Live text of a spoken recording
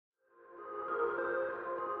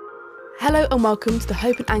Hello and welcome to the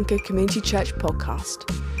Hope and Anchor Community Church podcast.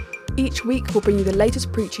 Each week we'll bring you the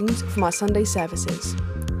latest preachings from our Sunday services.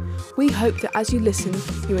 We hope that as you listen,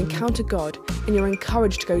 you encounter God and you're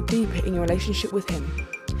encouraged to go deeper in your relationship with Him.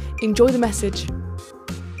 Enjoy the message.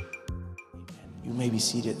 You may be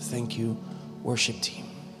seated. Thank you, worship team.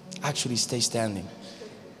 Actually, stay standing.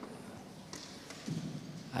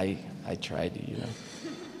 I tried,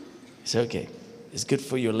 It's okay. It's good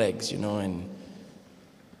for your legs,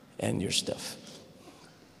 and your stuff.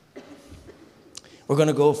 We're going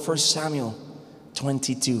to go 1 Samuel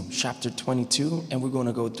 22, chapter 22, and we're going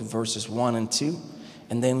to go to verses 1 and 2.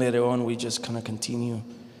 And then later on, we just kind of continue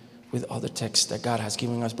with other texts that God has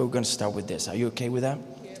given us. But we're going to start with this. Are you okay with that?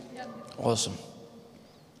 Yeah. Awesome.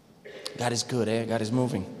 God is good, eh? God is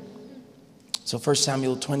moving. So 1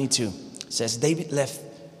 Samuel 22 says, David left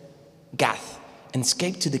Gath and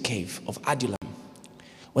escaped to the cave of Adullam.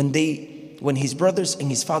 When his brothers and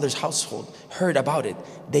his father's household heard about it,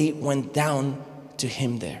 they went down to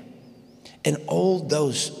him there. And all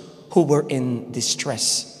those who were in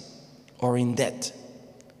distress or in debt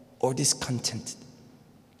or discontented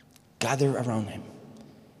gathered around him,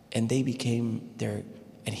 and he became their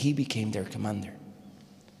commander.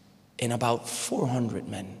 And about 400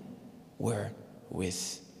 men were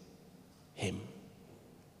with him.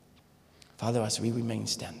 Father, as we remain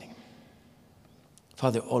standing,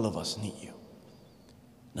 Father, all of us need you.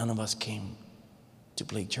 None of us came to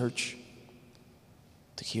play church,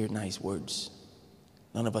 to hear nice words.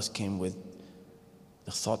 None of us came with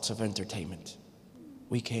the thoughts of entertainment.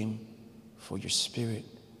 We came for your Spirit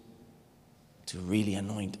to really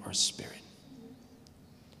anoint our spirit,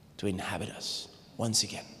 to inhabit us once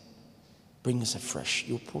again. Bring us afresh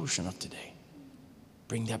your portion of today.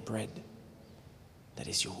 Bring that bread that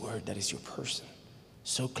is your word, that is your person,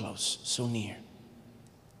 so close, so near,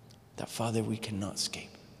 that, Father, we cannot escape,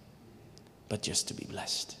 but just to be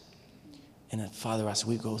blessed. And that, Father, as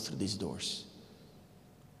we go through these doors,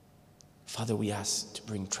 Father, we ask to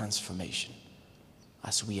bring transformation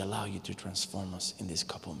as we allow you to transform us in these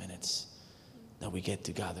couple minutes that we get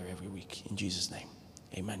to gather every week. In Jesus' name,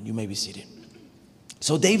 amen. You may be seated.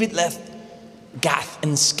 So David left Gath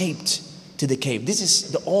and escaped to the cave. This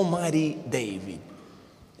is the almighty David.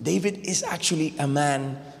 David is actually a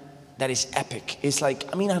man that is epic. It's like,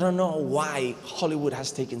 I don't know why Hollywood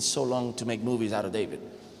has taken so long to make movies out of David.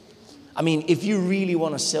 If you really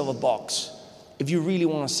want to sell a box, if you really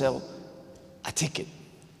want to sell a ticket,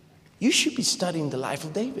 you should be studying the life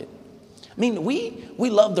of David. We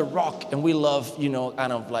love The Rock, and we love,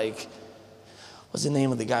 kind of like, what's the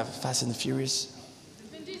name of the guy for Fast and the Furious?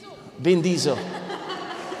 Vin Diesel. Vin Diesel.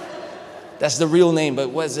 That's the real name, but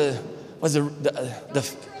what's the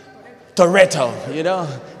Toretto,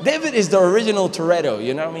 David is the original Toretto,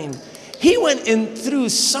 He went in through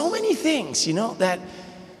so many things, that,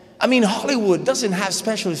 Hollywood doesn't have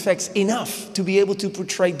special effects enough to be able to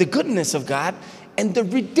portray the goodness of God and the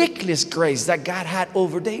ridiculous grace that God had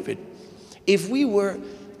over David. If we were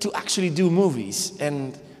to actually do movies,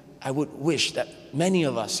 and I would wish that many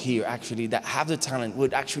of us here actually that have the talent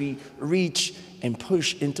would actually reach and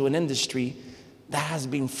push into an industry that has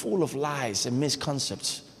been full of lies and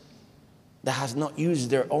misconceptions, that has not used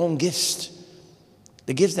their own gifts,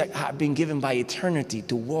 the gifts that have been given by eternity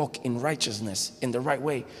to walk in righteousness in the right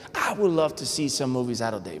way. I would love to see some movies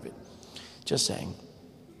out of David. Just saying.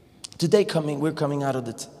 Today we're coming out of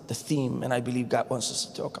the theme, and I believe God wants us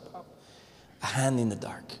to talk about a hand in the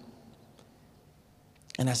dark.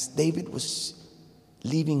 And as David was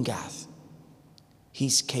leaving Gath, he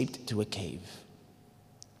escaped to a cave.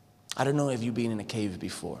 I don't know if you've been in a cave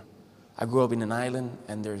before. I grew up in an island,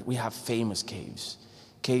 and we have famous caves.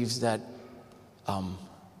 Caves that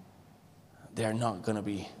they're not going to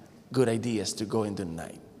be good ideas to go into the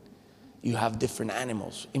night. You have different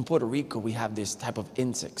animals. In Puerto Rico, we have this type of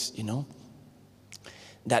insects,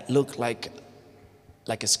 that look like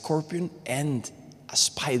a scorpion and a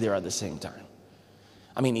spider at the same time.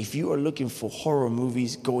 If you are looking for horror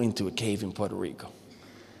movies, go into a cave in Puerto Rico.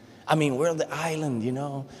 We're the island,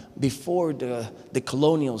 Before the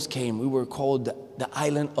colonials came, we were called the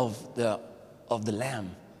island of the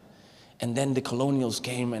Lamb. And then the colonials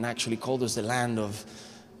came and actually called us the land of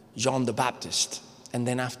John the Baptist. And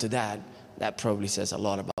then after that probably says a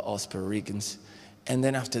lot about us Puerto Ricans. And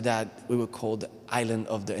then after that, we were called the island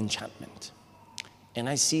of the enchantment. And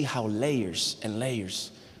I see how layers and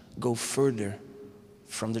layers go further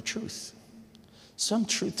from the truth. Some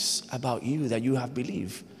truths about you that you have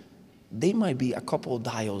believed, they might be a couple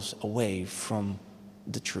dials away from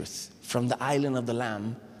the truth, from the island of the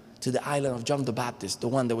Lamb to the island of John the Baptist, the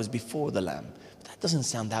one that was before the Lamb. That doesn't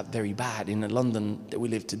sound that very bad in the London that we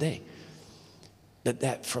live today.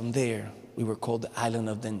 that from there we were called the island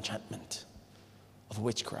of the enchantment, of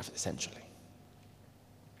witchcraft essentially.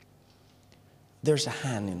 There's a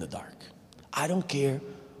hand in the dark. I don't care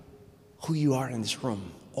who you are in this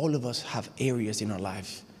room. All of us have areas in our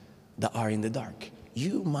life that are in the dark.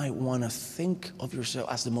 You might want to think of yourself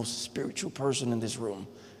as the most spiritual person in this room,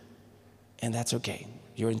 and that's okay.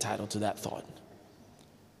 You're entitled to that thought.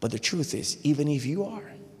 But the truth is, even if you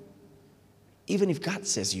are, even if God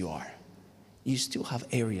says you are, you still have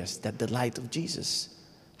areas that the light of Jesus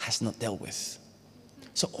has not dealt with.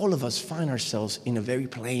 So all of us find ourselves in a very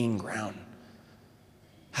playing ground,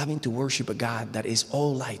 having to worship a God that is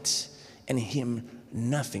all light, and in him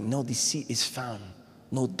nothing, no deceit is found,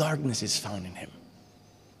 no darkness is found in him.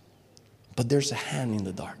 But there's a hand in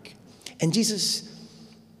the dark. And Jesus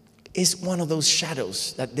is one of those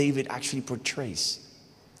shadows that David actually portrays.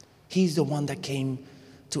 He's the one that came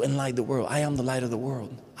to enlighten the world. I am the light of the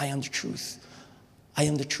world. I am the truth. I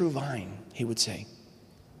am the true vine, he would say.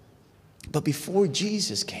 But before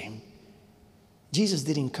Jesus came, Jesus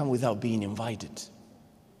didn't come without being invited.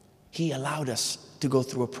 He allowed us to go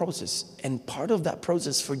through a process. And part of that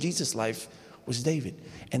process for Jesus' life was David.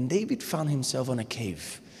 And David found himself in a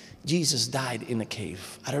cave. Jesus died in a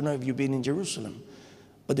cave. I don't know if you've been in Jerusalem,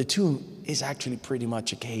 but the tomb is actually pretty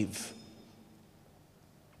much a cave.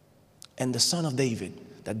 And the son of David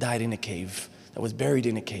that died in a cave, that was buried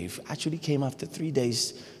in a cave, actually came after 3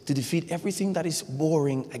 days to defeat everything that is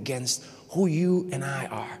warring against who you and I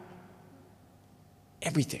are.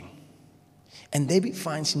 Everything. And David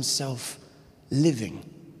finds himself living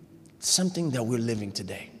something that we're living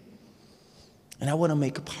today. And I want to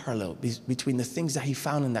make a parallel between the things that he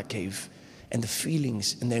found in that cave and the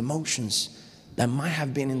feelings and the emotions that might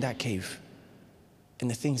have been in that cave and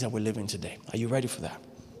the things that we're living today. Are you ready for that?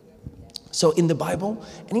 So in the Bible,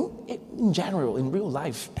 and in general, in real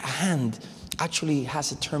life, a hand actually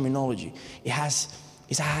has a terminology. It has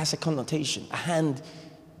a connotation. A hand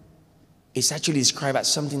is actually described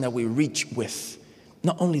as something that we reach with.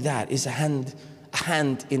 Not only that, it's a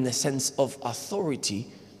hand in the sense of authority,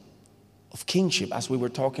 of kingship, as we were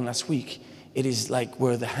talking last week. It is like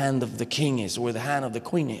where the hand of the king is, where the hand of the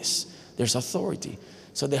queen is. There's authority.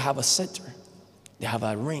 So they have a scepter. They have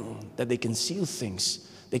a ring that they can seal things.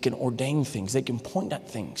 They can ordain things. They can point at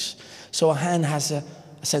things. So a hand has a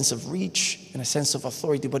sense of reach and a sense of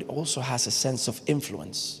authority, but it also has a sense of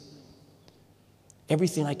influence.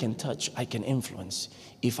 Everything I can touch, I can influence.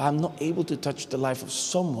 If I'm not able to touch the life of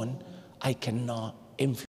someone, I cannot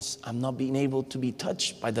influence. I'm not being able to be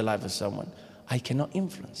touched by the life of someone. I cannot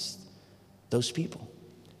influence those people.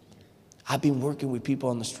 I've been working with people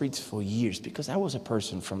on the streets for years because I was a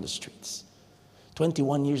person from the streets.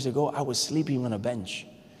 21 years ago, I was sleeping on a bench,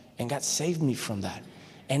 and God saved me from that.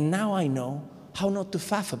 And now I know how not to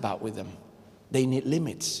faff about with them. They need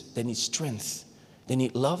limits. They need strength. They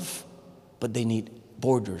need love, but they need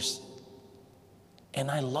borders. And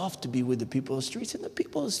I love to be with the people of the streets, and the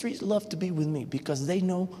people of the streets love to be with me because they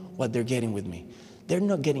know what they're getting with me. They're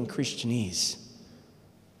not getting Christianese.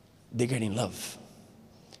 They're getting love.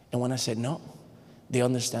 And when I said no, they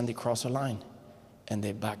understand they cross a line, and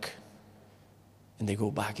they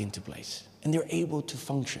go back into place. And they're able to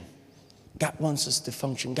function. God wants us to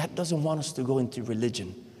function. God doesn't want us to go into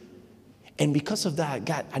religion. And because of that,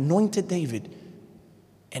 God anointed David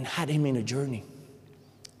and had him in a journey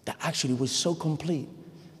that actually was so complete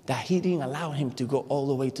that he didn't allow him to go all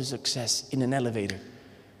the way to success in an elevator.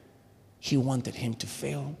 He wanted him to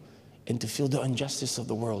fail and to feel the injustice of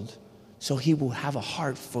the world, so he will have a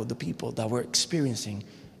heart for the people that were experiencing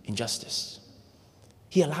injustice.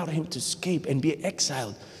 He allowed him to escape and be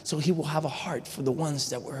exiled, so he will have a heart for the ones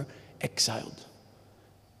that were exiled.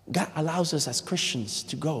 God allows us as Christians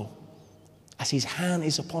to go as his hand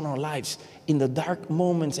is upon our lives in the dark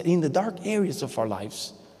moments and in the dark areas of our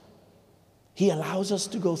lives. He allows us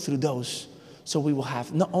to go through those so we will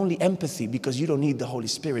have not only empathy, because you don't need the Holy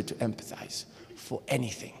Spirit to empathize for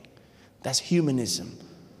anything. That's humanism.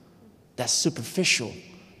 That's superficial.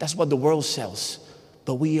 That's what the world sells.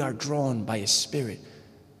 But we are drawn by a spirit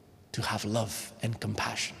to have love and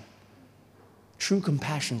compassion. True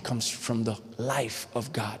compassion comes from the life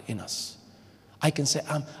of God in us. I can say,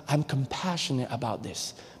 I'm compassionate about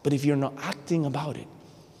this, but if you're not acting about it,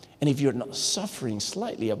 and if you're not suffering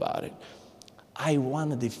slightly about it, I want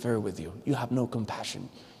to differ with you. You have no compassion.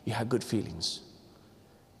 You have good feelings.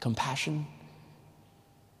 Compassion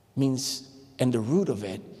means, and the root of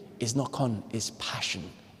it is not is passion.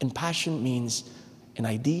 And passion means an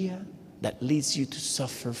idea that leads you to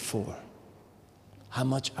suffer for. How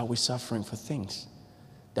much are we suffering for things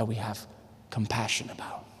that we have compassion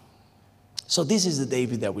about? So this is the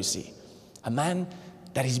David that we see. A man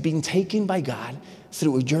that is being taken by God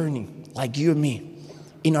through a journey like you and me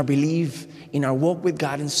in our belief, in our walk with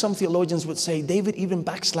God. And some theologians would say David even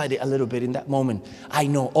backslided a little bit in that moment. I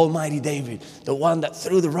know, Almighty David, the one that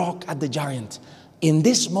threw the rock at the giant. In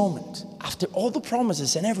this moment, after all the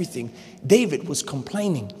promises and everything, David was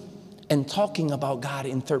complaining and talking about God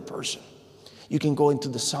in third person. You can go into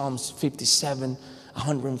the Psalms 57,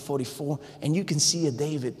 144, and you can see a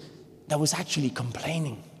David that was actually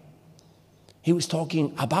complaining. He was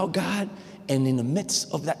talking about God, and in the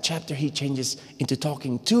midst of that chapter, he changes into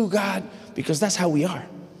talking to God, because that's how we are.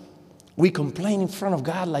 We complain in front of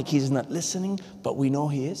God like he's not listening, but we know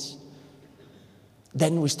he is.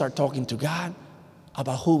 Then we start talking to God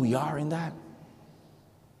about who we are in that.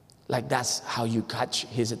 Like that's how you catch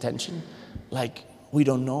his attention. Like we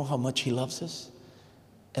don't know how much he loves us.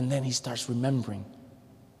 And then he starts remembering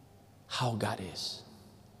how God is.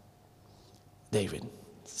 David,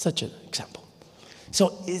 such an example.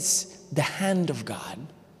 So it's the hand of God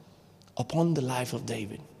upon the life of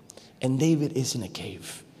David. And David is in a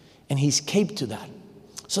cave. And he's caved to that.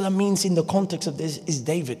 So that means in the context of this is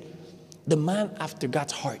David, the man after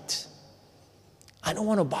God's heart. I don't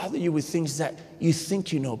want to bother you with things that you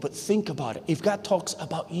think you know, but think about it. If God talks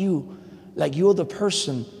about you like you're the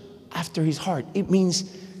person after his heart, it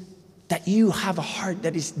means that you have a heart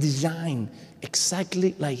that is designed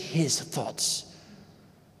exactly like his thoughts.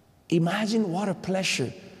 Imagine what a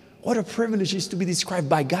pleasure, what a privilege it is to be described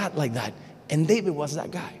by God like that. And David was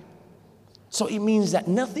that guy. So it means that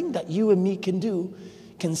nothing that you and me can do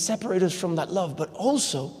can separate us from that love, but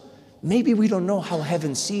also maybe we don't know how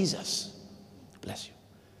heaven sees us. Bless you.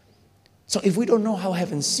 So if we don't know how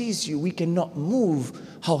heaven sees you, we cannot move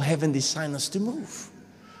how heaven designed us to move.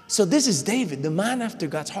 So this is David, the man after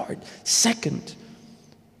God's heart. Second,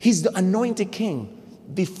 he's the anointed king.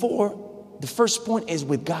 Before, the first point is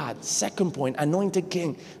with God. Second point, anointed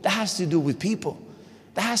king. That has to do with people.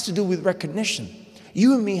 That has to do with recognition.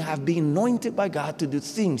 You and me have been anointed by God to do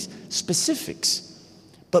things, specifics.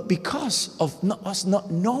 But because of us not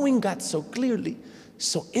knowing God so clearly,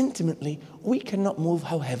 so intimately, we cannot move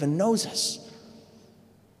how heaven knows us.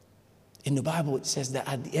 In the Bible, it says that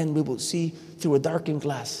at the end we will see through a darkened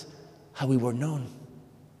glass how we were known.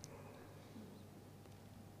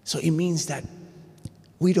 So it means that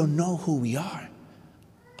we don't know who we are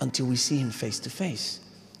until we see him face to face.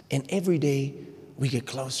 And every day we get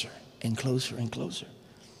closer and closer and closer.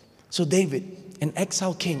 So David, an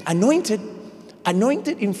exiled king, anointed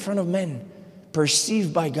in front of men,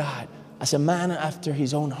 perceived by God as a man after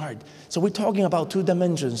his own heart. So we're talking about two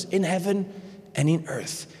dimensions, in heaven and in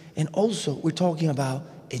earth. And also we're talking about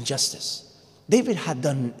injustice. David had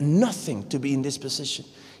done nothing to be in this position.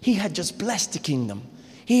 He had just blessed the kingdom.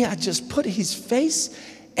 He had just put his face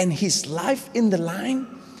and his life in the line,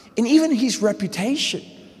 and even his reputation,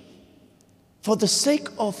 for the sake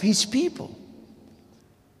of his people.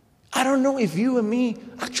 I don't know if you and me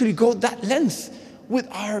actually go that length with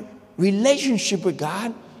our relationship with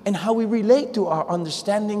God and how we relate to our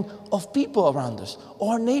understanding of people around us,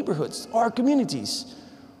 or our neighborhoods, or our communities,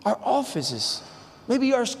 our offices,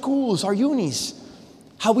 maybe our schools, our unis,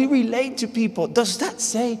 how we relate to people. Does that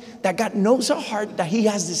say that God knows our heart, that he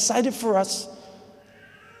has decided for us,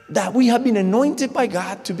 that we have been anointed by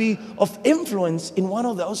God to be of influence in one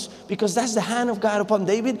of those? Because that's the hand of God upon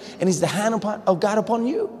David, and it's the hand of God upon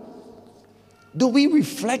you. Do we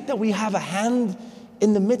reflect that we have a hand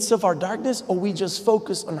in the midst of our darkness, or we just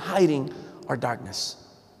focus on hiding our darkness?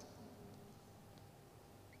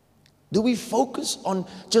 Do we focus on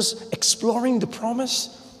just exploring the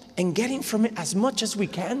promise and getting from it as much as we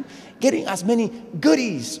can, getting as many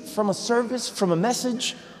goodies from a service, from a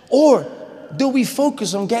message? Or do we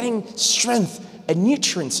focus on getting strength and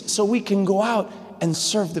nutrients so we can go out and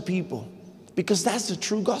serve the people? Because that's the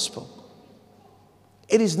true gospel.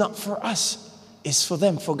 It is not for us, it's for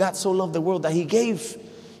them. For God so loved the world that he gave.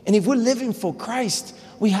 And if we're living for Christ,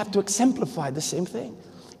 we have to exemplify the same thing.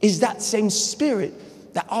 It's that same spirit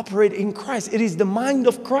that operates in Christ. It is the mind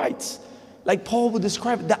of Christ, like Paul would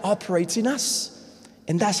describe it, that operates in us.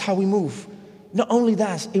 And that's how we move. Not only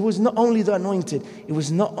that, it was not only the anointed, it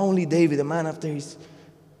was not only David, the man after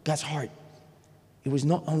God's heart. It was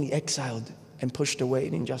not only exiled and pushed away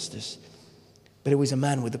in injustice, but it was a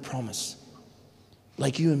man with a promise,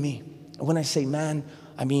 like you and me. And when I say man,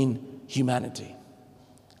 I mean humanity.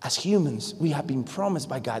 As humans, we have been promised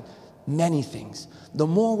by God many things. The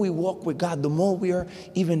more we walk with God, the more we are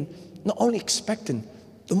even not only expectant,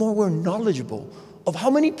 the more we're knowledgeable of how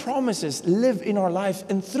many promises live in our life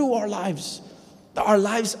and through our lives. That our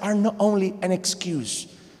lives are not only an excuse.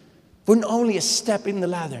 We're not only a step in the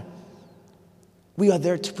ladder. We are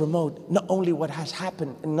there to promote not only what has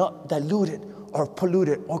happened and not diluted or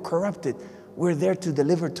polluted or corrupted. We're there to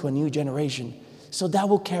deliver to a new generation. So that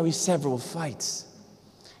will carry several fights.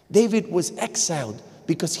 David was exiled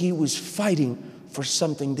because he was fighting for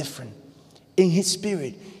something different. In his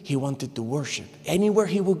spirit, he wanted to worship. Anywhere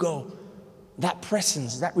he would go, that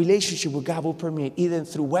presence, that relationship with God will permeate either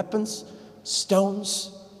through weapons,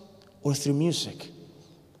 stones, or through music.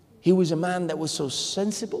 He was a man that was so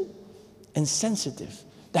sensible and sensitive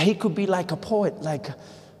that he could be like a poet, like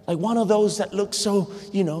one of those that look so,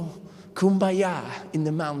 kumbaya in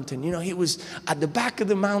the mountain. He was at the back of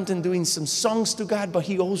the mountain doing some songs to God, but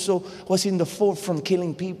he also was in the forefront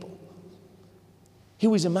killing people. He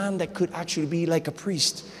was a man that could actually be like a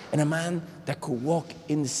priest and a man that could walk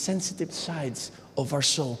in the sensitive sides of our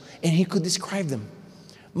soul. And he could describe them.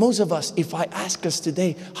 Most of us, if I ask us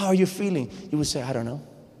today, how are you feeling? You would say, I don't know.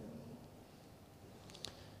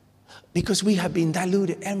 Because we have been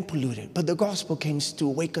diluted and polluted. But the gospel came to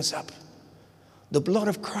wake us up. The blood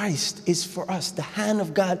of Christ is for us. The hand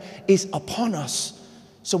of God is upon us.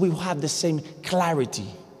 So we will have the same clarity.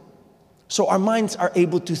 So our minds are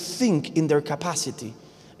able to think in their capacity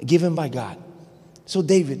given by God. So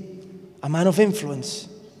David, a man of influence,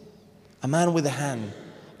 a man with a hand,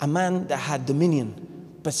 a man that had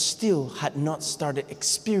dominion, but still had not started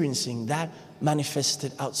experiencing that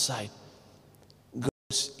manifested outside,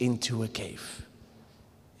 goes into a cave.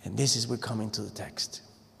 And this is, we're coming to the text.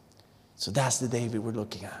 So that's the David we're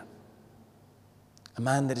looking at. A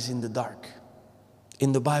man that is in the dark.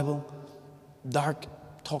 In the Bible, dark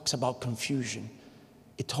talks about confusion.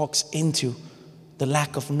 It talks into the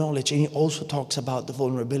lack of knowledge, and it also talks about the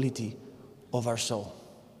vulnerability of our soul.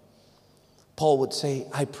 Paul would say,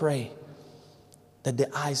 I pray that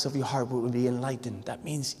the eyes of your heart will be enlightened. That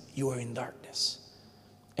means you are in darkness.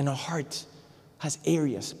 And our heart has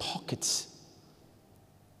areas, pockets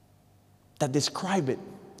that describe it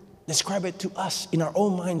to us in our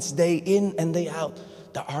own minds day in and day out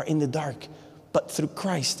that are in the dark. But through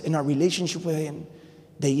Christ and our relationship with Him,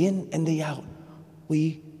 day in and day out,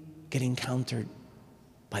 we get encountered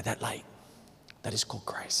by that light that is called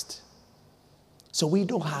Christ. So we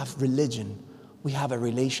don't have religion, we have a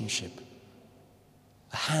relationship,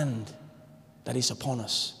 a hand that is upon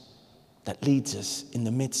us, that leads us in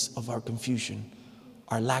the midst of our confusion,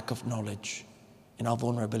 our lack of knowledge, and our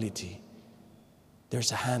vulnerability.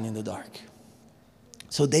 There's a hand in the dark.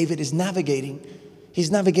 So David is navigating.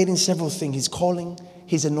 He's navigating several things. His calling,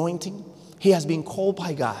 his anointing. He has been called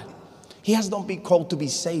by God. He has not been called to be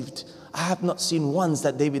saved. I have not seen once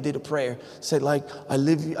that David did a prayer, said like,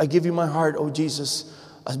 I give you my heart, oh Jesus,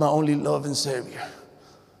 as my only love and Savior.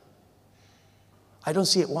 I don't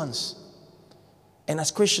see it once. And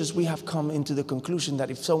as Christians, we have come into the conclusion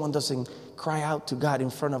that if someone doesn't cry out to God in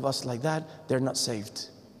front of us like that, they're not saved.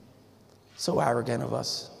 So arrogant of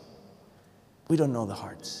us. We don't know the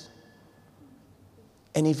hearts.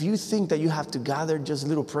 And if you think that you have to gather just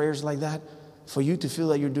little prayers like that for you to feel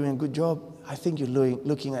that you're doing a good job, I think you're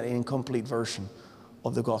looking at an incomplete version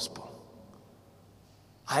of the gospel.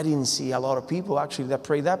 I didn't see a lot of people actually that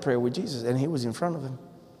prayed that prayer with Jesus, and He was in front of them.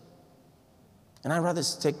 And I'd rather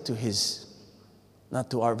stick to His, not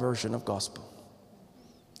to our version of gospel.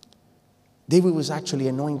 David was actually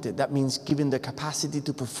anointed. That means given the capacity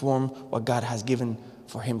to perform what God has given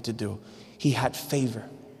for him to do. He had favor.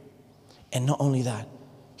 And not only that,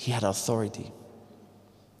 he had authority.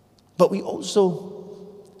 But we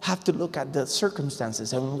also have to look at the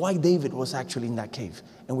circumstances and why David was actually in that cave.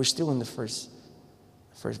 And we're still in the first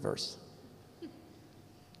verse.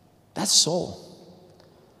 That's Saul.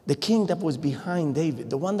 The king that was behind David,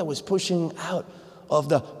 the one that was pushing out of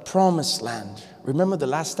the promised land. Remember the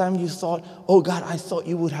last time you thought, oh God, I thought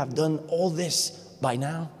you would have done all this by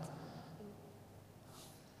now?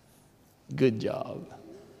 Good job.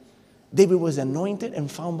 David was anointed and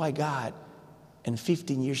found by God. And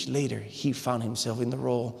 15 years later, he found himself in the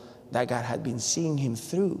role that God had been seeing him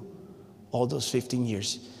through all those 15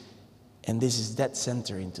 years. And this is dead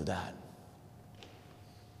center into that.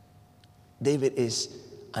 David is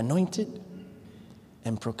anointed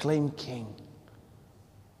and proclaimed king.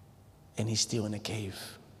 And he's still in a cave.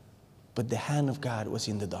 But the hand of God was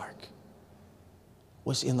in the dark,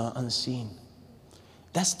 was in the unseen.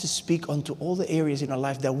 That's to speak onto all the areas in our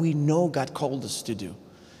life that we know God called us to do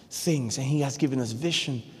things. And He has given us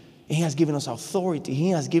vision. And He has given us authority. He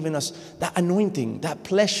has given us that anointing, that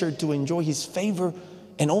pleasure to enjoy His favor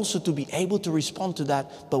and also to be able to respond to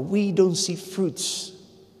that. But we don't see fruits.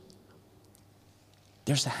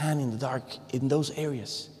 There's a hand in the dark in those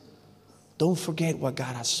areas. Don't forget what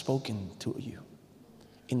God has spoken to you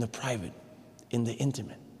in the private, in the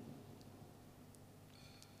intimate.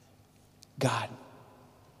 God,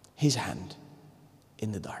 his hand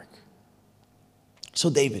in the dark. So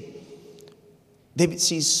David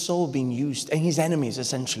sees Saul being used and his enemies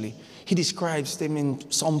essentially. He describes them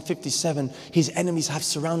in Psalm 57. His enemies have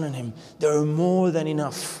surrounded him. There are more than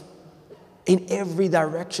enough. In every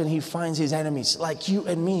direction he finds his enemies, like you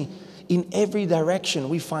and me. In every direction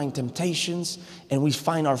we find temptations and we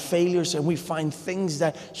find our failures and we find things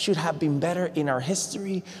that should have been better in our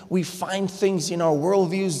history. We find things in our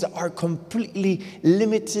worldviews that are completely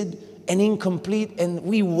limited and incomplete, and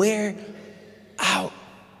we wear out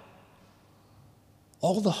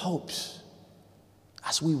all the hopes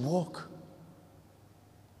as we walk,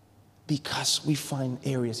 because we find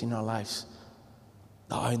areas in our lives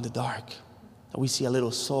that are in the dark, that we see a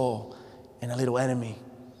little Saul and a little enemy,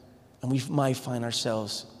 and we might find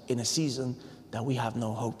ourselves in a season that we have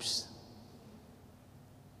no hopes.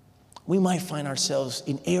 We might find ourselves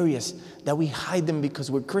in areas that we hide them because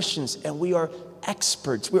we're Christians and we are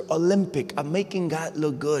experts, we're Olympic at making God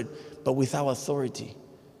look good, but without authority.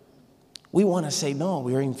 We want to say, no,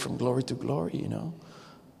 we're in from glory to glory, you know.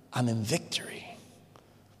 I'm in victory.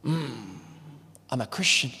 I'm a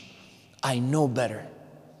Christian. I know better.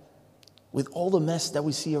 With all the mess that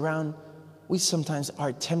we see around, we sometimes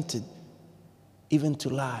are tempted even to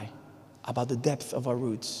lie about the depth of our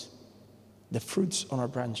roots, the fruits on our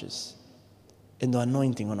branches, and the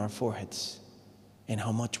anointing on our foreheads, and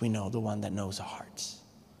how much we know the one that knows our hearts.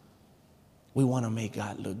 We want to make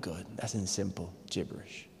God look good. That's in simple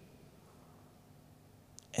gibberish.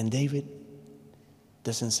 And David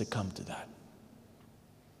doesn't succumb to that.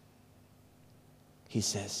 He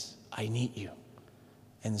says, I need you.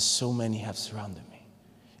 And so many have surrounded me.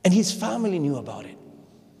 And his family knew about it.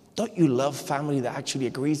 Don't you love family that actually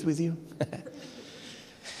agrees with you?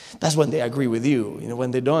 That's when they agree with you. You know,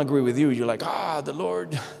 when they don't agree with you, you're like, the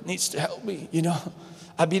Lord needs to help me. You know,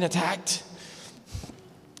 I've been attacked.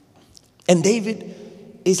 And David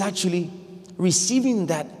is actually receiving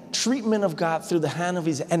that treatment of God through the hand of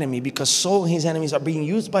his enemy, because Saul and his enemies are being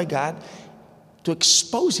used by God to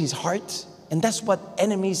expose his heart. And that's what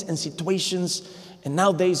enemies and situations, and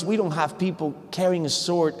nowadays we don't have people carrying a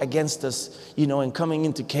sword against us, you know, and coming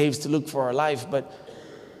into caves to look for our life, but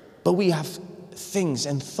we have things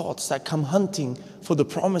and thoughts that come hunting for the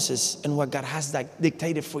promises and what God has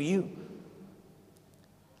dictated for you.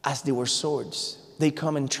 As they were swords, they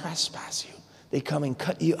come and trespass you. They come and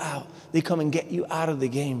cut you out. They come and get you out of the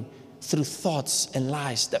game through thoughts and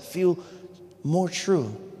lies that feel more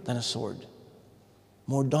true than a sword,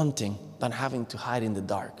 more daunting than having to hide in the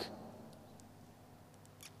dark.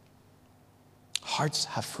 Hearts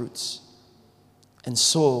have fruits. And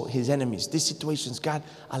so his enemies, these situations, God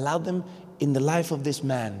allowed them in the life of this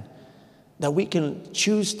man, that we can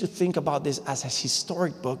choose to think about this as a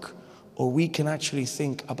historic book, or we can actually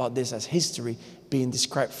think about this as history being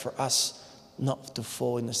described for us not to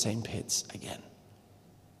fall in the same pits again.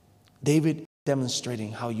 David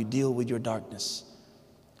demonstrating how you deal with your darkness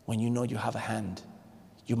when you know you have a hand.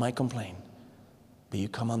 You might complain, but you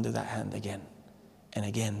come under that hand again and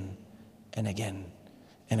again and again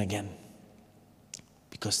and again.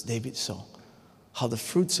 Because David saw how the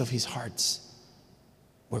fruits of his hearts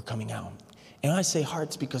were coming out. And I say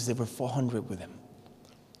hearts because there were 400 with him.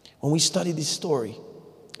 When we study this story,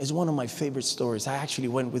 it's one of my favorite stories. I actually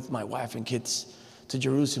went with my wife and kids to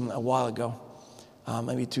Jerusalem a while ago,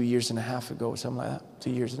 maybe 2.5 years ago or something like that,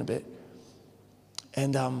 2 years and a bit.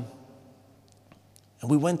 And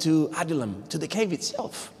we went to Adullam, to the cave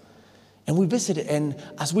itself. And we visited, and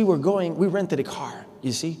as we were going, we rented a car,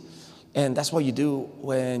 you see. And that's what you do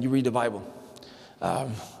when you read the Bible.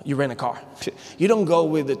 You rent a car. You don't go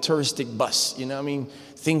with a touristic bus, you know what I mean?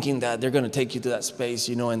 Thinking that they're going to take you to that space,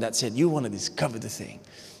 you know, and that's it. You want to discover the thing.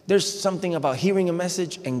 There's something about hearing a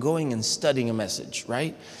message and going and studying a message,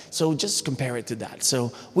 right? So just compare it to that.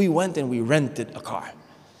 So we went and we rented a car.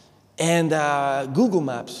 And Google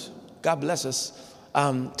Maps, God bless us,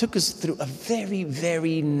 took us through a very,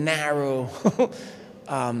 very narrow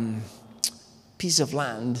piece of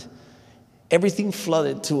land. Everything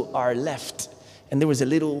flooded to our left. And there was a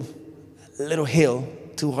little hill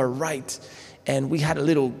to our right. And we had a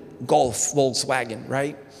little Golf Volkswagen,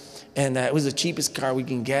 right? And it was the cheapest car we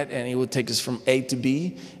can get. And it would take us from A to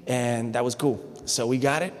B. And that was cool. So we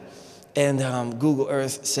got it. And Google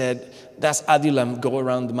Earth said, that's Adullam, go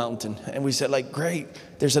around the mountain. And we said, like, great.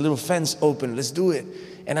 There's a little fence open. Let's do it.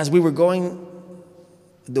 And as we were going,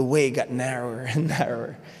 the way got narrower and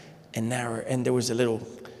narrower and narrower. And there was a little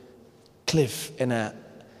cliff and a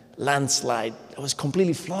landslide that was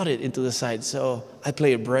completely flooded into the side. So I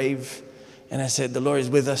played it brave and I said, the Lord is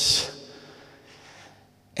with us.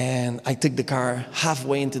 And I took the car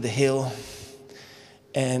halfway into the hill,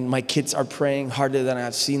 and my kids are praying harder than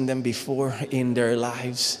I've seen them before in their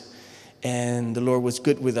lives. And the Lord was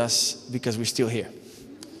good with us because we're still here.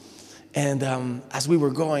 And as we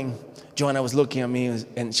were going, Joanna was looking at me,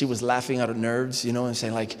 and she was laughing out of nerves, and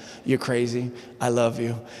saying like, "You're crazy. I love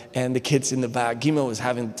you." And the kids in the back, Gimo was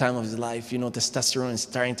having the time of his life. Testosterone is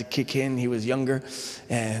starting to kick in. He was younger,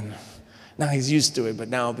 and now he's used to it. But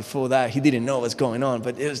now, before that, he didn't know what's going on.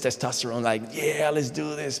 But it was testosterone, like, yeah, let's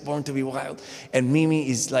do this, born to be wild. And Mimi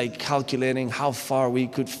is like calculating how far we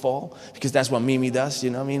could fall, because that's what Mimi does,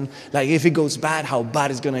 Like, if it goes bad, how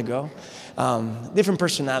bad it's gonna go. Different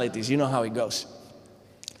personalities, you know how it goes.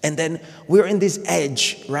 And then we're in this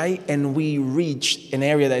edge, right? And we reach an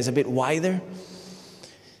area that is a bit wider.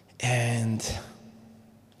 And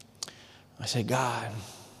I said, "God,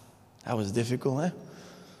 that was difficult, eh?"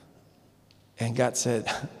 And God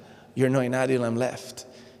said, "You're not in Adullam left.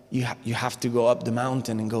 You have to go up the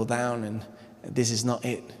mountain and go down, and this is not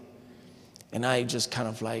it." And I just kind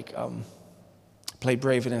of like played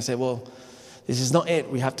brave and I said, "Well, this is not it.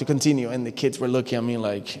 We have to continue." And the kids were looking at me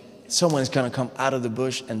like, someone's going to come out of the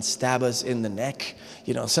bush and stab us in the neck.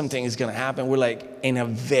 Something is going to happen. We're like in a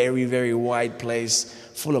very, very wide place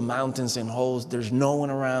full of mountains and holes. There's no one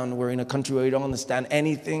around. We're in a country where we don't understand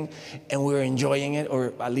anything, and we're enjoying it,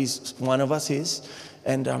 or at least one of us is.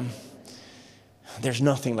 And there's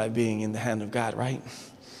nothing like being in the hand of God, right?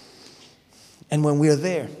 And when we're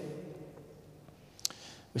there,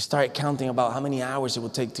 we started counting about how many hours it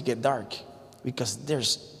would take to get dark, because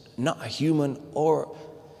there's not a human or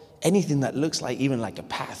anything that looks like even like a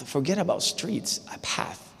path. Forget about streets, a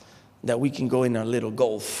path that we can go in our little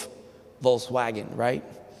Volkswagen, right?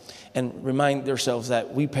 And remind ourselves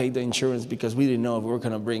that we paid the insurance because we didn't know if we were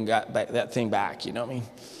going to bring that thing back, you know what I mean?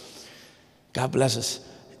 God bless us.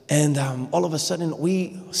 And all of a sudden,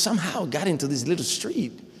 we somehow got into this little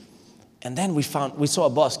street. And then we saw a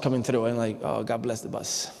bus coming through, and like, oh, God bless the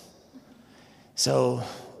bus. So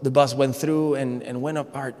the bus went through and went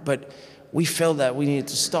apart, but we felt that we needed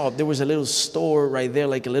to stop. There was a little store right there,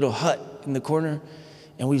 like a little hut in the corner.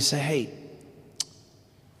 And we said, "Hey,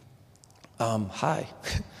 hi,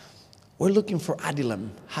 we're looking for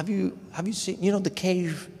Adullam. Have you seen, the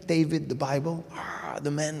cave, David, the Bible?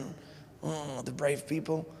 The men, the brave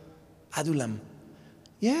people. Adullam."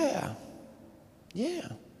 Yeah.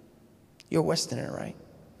 You're Westerner, right?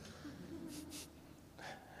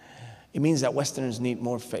 It means that Westerners need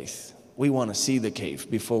more faith. We want to see the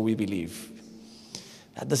cave before we believe.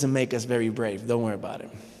 That doesn't make us very brave. Don't worry about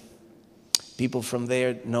it. People from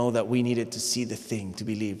there know that we needed to see the thing to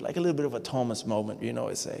believe. Like a little bit of a Thomas moment,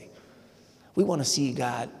 I say. We want to see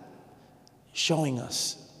God showing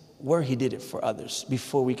us where he did it for others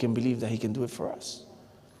before we can believe that he can do it for us.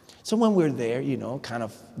 So when we're there, kind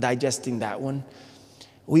of digesting that one,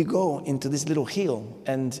 we go into this little hill,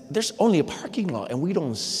 and there's only a parking lot, and we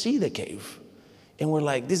don't see the cave. And we're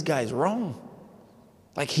like, this guy's wrong.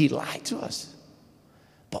 Like, he lied to us.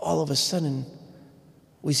 But all of a sudden,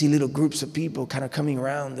 we see little groups of people kind of coming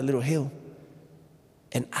around the little hill.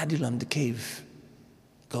 And Adullam, the cave,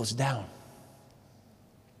 goes down.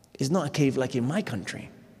 It's not a cave like in my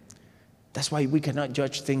country. That's why we cannot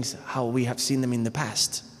judge things how we have seen them in the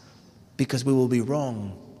past, because we will be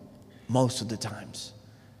wrong most of the times.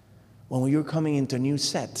 When you're coming into a new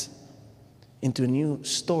set, into a new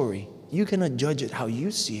story, you cannot judge it how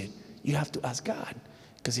you see it. You have to ask God,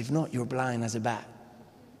 because if not, you're blind as a bat.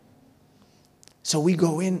 So we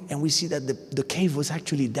go in and we see that the cave was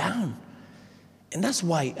actually down. And that's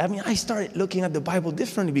why, I started looking at the Bible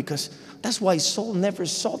differently, because that's why Saul never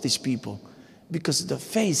saw these people, because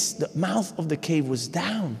the mouth of the cave was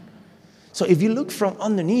down. So if you look from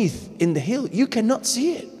underneath in the hill, you cannot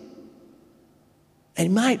see it. And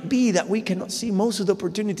it might be that we cannot see most of the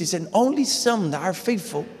opportunities, and only some that are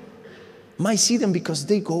faithful might see them because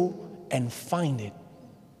they go and find it.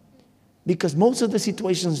 Because most of the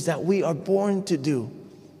situations that we are born to do,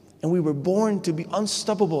 and we were born to be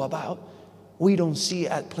unstoppable about, we don't see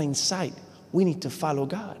it at plain sight. We need to follow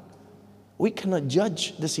God. We cannot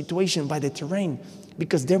judge the situation by the terrain,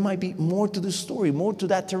 because there might be more to the story, more to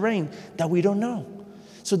that terrain that we don't know.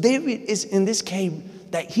 So David is in this cave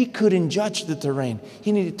that he couldn't judge the terrain.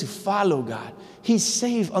 He needed to follow God. He's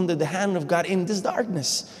safe under the hand of God in this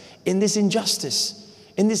darkness, in this injustice,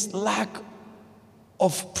 in this lack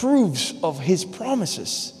of proofs of his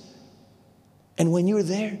promises. And when you're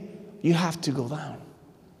there, you have to go down.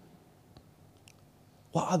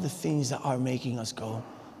 What are the things that are making us go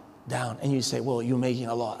down? And you say, well, you're making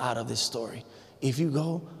a lot out of this story. If you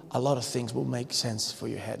go, a lot of things will make sense for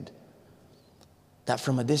your head. That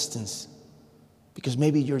from a distance, Because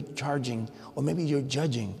maybe you're charging or maybe you're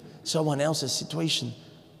judging someone else's situation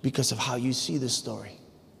because of how you see the story,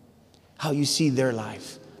 how you see their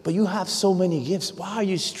life. But you have so many gifts. Why are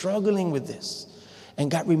you struggling with this? And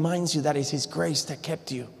God reminds you that it's His grace that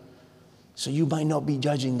kept you. So you might not be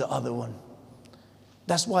judging the other one.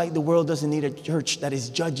 That's why the world doesn't need a church that is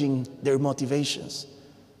judging their motivations.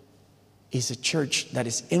 It's a church that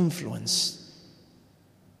is influenced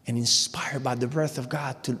and inspired by the breath of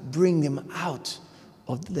God to bring them out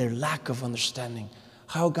of their lack of understanding.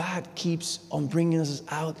 How God keeps on bringing us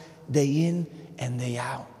out day in and day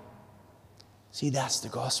out. See, that's the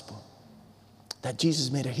gospel. That Jesus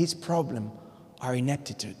made His problem our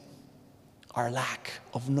ineptitude, our lack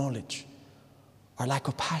of knowledge, our lack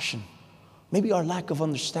of passion, maybe our lack of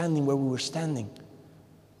understanding where we were standing.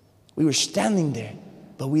 We were standing there,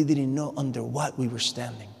 but we didn't know under what we were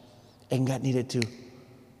standing. And God needed to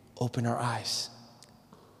open our eyes.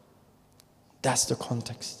 That's the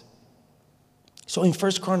context. So in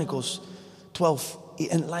 1 Chronicles 12,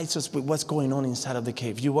 it enlightens us with what's going on inside of the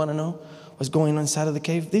cave. You want to know what's going on inside of the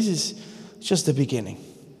cave? This is just the beginning.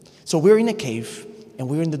 So we're in a cave, and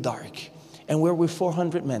we're in the dark, and we're with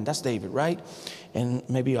 400 men. That's David, right? And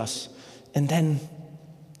maybe us. And then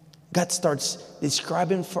God starts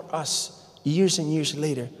describing for us years and years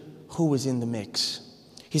later who was in the mix.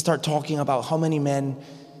 He starts talking about how many men,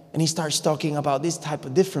 and He starts talking about this type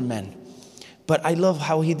of different men. But I love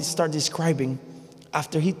how He starts describing,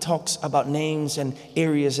 after He talks about names and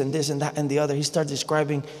areas and this and that and the other, He starts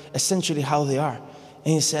describing essentially how they are.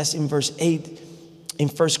 And He says in verse 8, in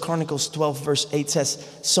 1 Chronicles 12, verse 8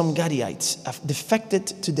 says, some Gadites have defected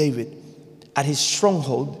to David at his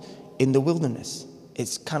stronghold in the wilderness.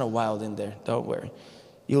 It's kind of wild in there, don't worry.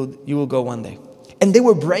 You will go one day. And they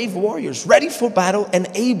were brave warriors, ready for battle and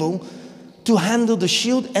able to handle the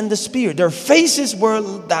shield and the spear. Their faces were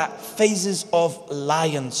like faces of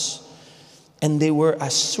lions, and they were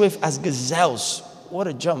as swift as gazelles. What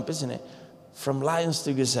a jump, isn't it? From lions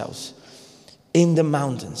to gazelles in the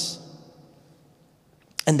mountains.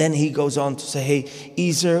 And then he goes on to say, hey,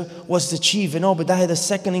 Ezer was the chief, and Obadiah the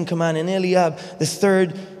second in command, and Eliab the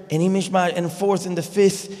third, and Mishma and fourth, and the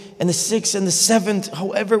fifth, and the sixth, and the seventh,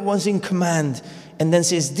 however was in command. And then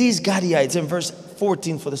says, these Gadites, in verse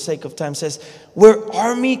 14, for the sake of time, says, were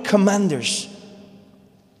army commanders.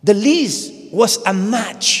 The least was a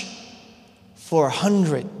match for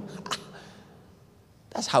 100.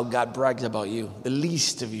 That's how God brags about you. The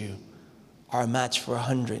least of you are a match for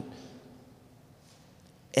 100.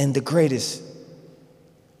 And the greatest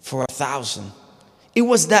for 1,000. It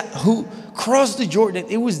was that who crossed the Jordan.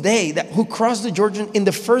 It was they that who crossed the Jordan in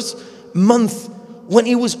the first month when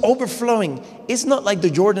it was overflowing. It's not like the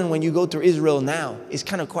Jordan when you go to Israel now. It's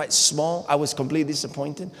kind of quite small. I was completely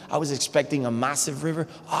disappointed. I was expecting a massive river.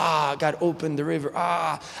 God opened the river.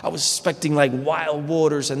 I was expecting like wild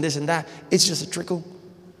waters and this and that. It's just a trickle.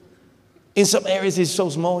 In some areas it's so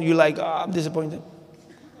small. You're like, I'm disappointed.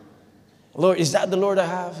 Lord, is that the Lord I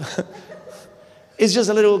have? It's just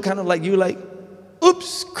a little kind of like you like,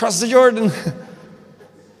 oops, cross the Jordan.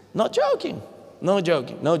 Not joking. No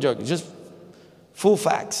joking. No joking. Just full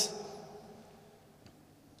facts.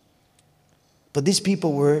 But these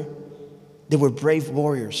people were brave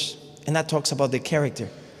warriors. And that talks about their character.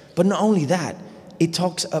 But not only that, it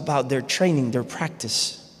talks about their training, their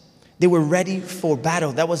practice. They were ready for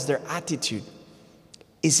battle. That was their attitude.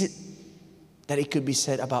 Is it that it could be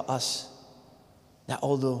said about us that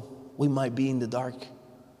although we might be in the dark,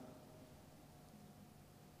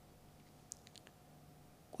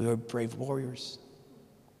 we are brave warriors?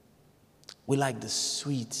 We like the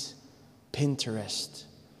sweet Pinterest,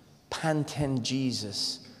 Pantene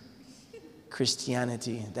Jesus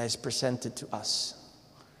Christianity that is presented to us.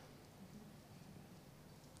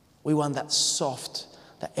 We want that soft,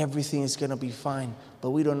 that everything is going to be fine,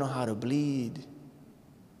 but we don't know how to bleed.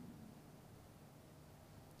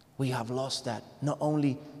 We have lost that, not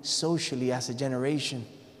only socially as a generation.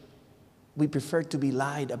 We prefer to be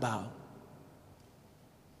lied about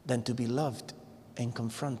than to be loved and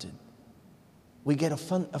confronted. We get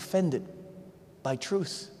offended by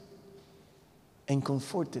truth and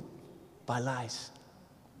comforted by lies.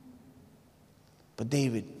 But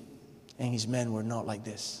David and his men were not like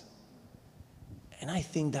this. And I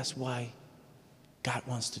think that's why God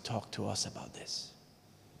wants to talk to us about this.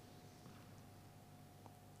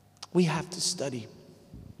 We have to study.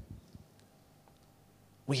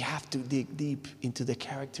 We have to dig deep into the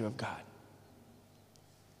character of God.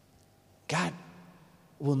 God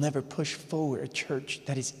will never push forward a church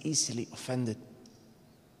that is easily offended.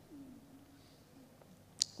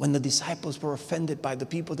 when the disciples were offended by the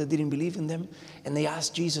people that didn't believe in them, and they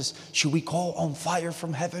asked Jesus, should we call on fire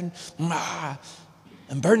from heaven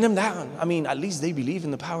and burn them down? I mean, at least they believe in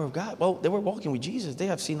the power of God. Well, they were walking with Jesus. They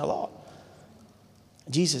have seen a lot.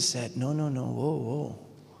 Jesus said, no, whoa.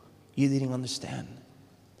 You didn't understand.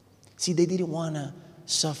 See, they didn't want to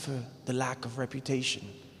suffer the lack of reputation.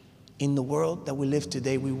 In the world that we live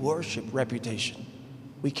today, we worship reputation.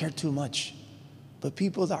 We care too much. But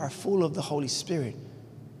people that are full of the Holy Spirit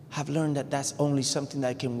have learned that that's only something that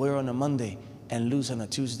I can wear on a Monday and lose on a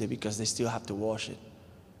Tuesday because they still have to wash it.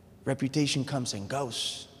 Reputation comes and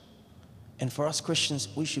goes. And for us Christians,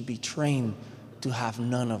 we should be trained to have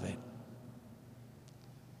none of it.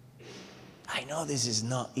 I know this is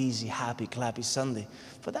not easy, happy, clappy Sunday,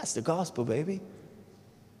 but that's the gospel, baby.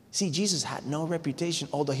 See, Jesus had no reputation,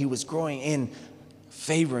 although he was growing in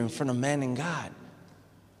favor in front of man and God.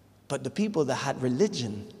 But the people that had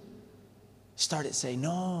religion started saying,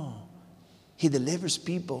 no, he delivers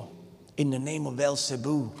people in the name of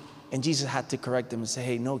Beelzebub. And Jesus had to correct them and say,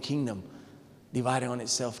 hey, no kingdom divided on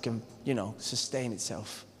itself can, sustain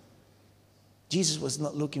itself. Jesus was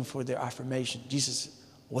not looking for their affirmation. Jesus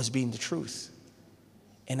was being the truth.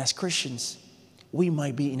 And as Christians, we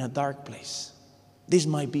might be in a dark place. This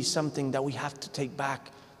might be something that we have to take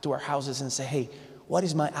back to our houses and say, hey, what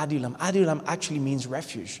is my Adullam? Adullam actually means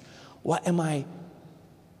refuge. What am I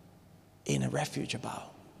in a refuge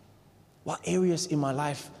about? What areas in my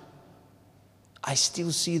life I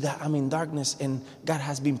still see that I'm in darkness and God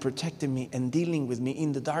has been protecting me and dealing with me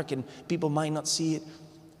in the dark and people might not see it?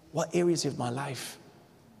 What areas of my life?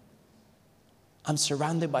 I'm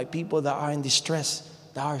surrounded by people that are in distress,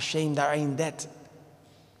 that are ashamed, that are in debt.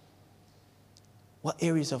 What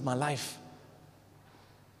areas of my life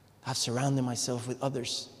I've surrounded myself with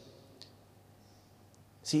others?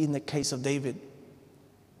 See, in the case of David,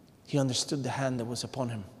 he understood the hand that was upon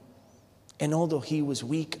him. And although he was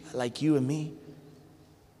weak like you and me,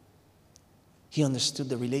 he understood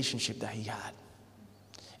the relationship that he had.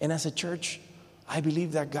 And as a church, I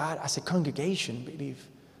believe that God, as a congregation, believe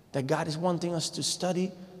that God is wanting us to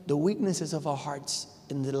study the weaknesses of our hearts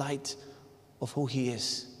in the light of who he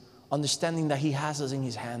is. Understanding that he has us in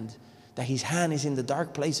his hand, that his hand is in the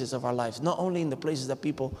dark places of our lives, not only in the places that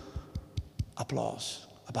people applaud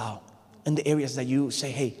about, in the areas that you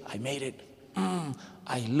say, hey, I made it.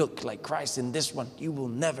 I look like Christ in this one. You will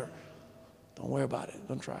never. Don't worry about it.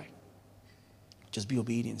 Don't try. Just be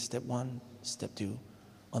obedient. Step 1, step 2,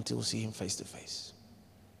 until we see him face to face.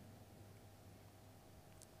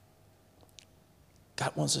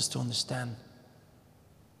 God wants us to understand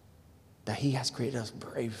that he has created us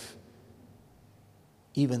brave,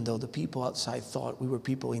 even though the people outside thought we were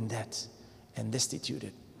people in debt and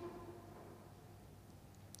destituted.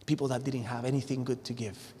 People that didn't have anything good to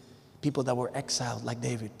give. People that were exiled like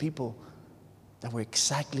David. People that were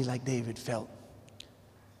exactly like David felt.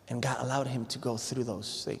 And God allowed him to go through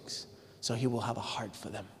those things so he will have a heart for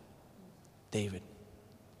them. David.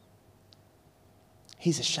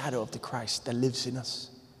 He's a shadow of the Christ that lives in us.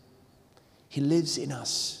 He lives in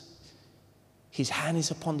us. His hand is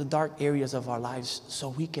upon the dark areas of our lives so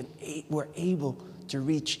we're able to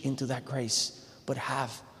reach into that grace, but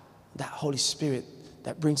have that Holy Spirit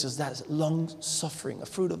that brings us that long suffering, a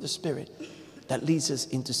fruit of the Spirit that leads us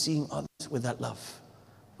into seeing others with that love,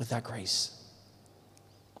 with that grace.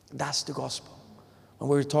 That's the gospel. When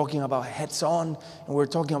we're talking about heads on and we're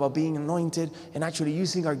talking about being anointed and actually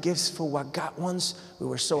using our gifts for what God wants, we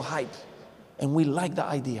were so hyped. And we like the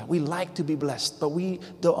idea. We like to be blessed, but we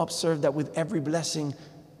don't observe that with every blessing,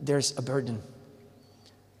 there's a burden.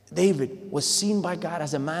 David was seen by God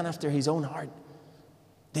as a man after his own heart.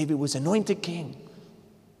 David was anointed king.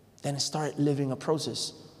 Then started living a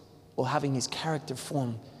process of having his character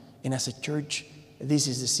formed. And as a church, this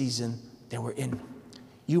is the season that we're in.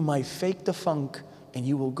 You might fake the funk and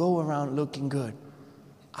you will go around looking good.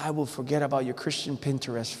 I will forget about your Christian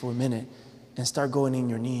Pinterest for a minute and start going in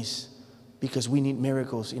your knees, because we need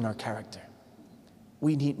miracles in our character.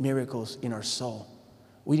 We need miracles in our soul.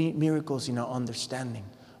 We need miracles in our understanding.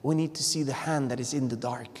 We need to see the hand that is in the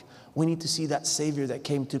dark. We need to see that Savior that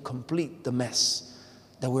came to complete the mess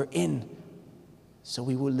that we're in, so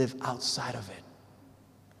we will live outside of it.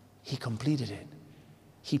 He completed it.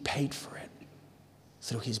 He paid for it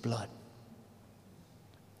through his blood.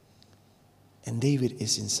 And David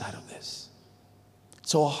is inside of this.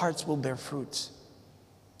 So our hearts will bear fruits.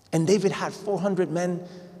 And David had 400 men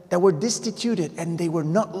that were destituted and they were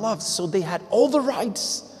not loved. So they had all the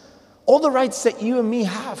rights that you and me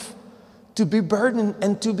have, to be burdened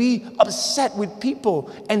and to be upset with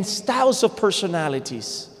people and styles of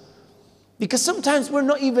personalities. Because sometimes we're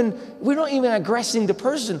not even aggressing the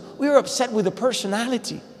person. We're upset with the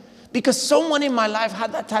personality. Because someone in my life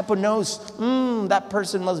had that type of nose. That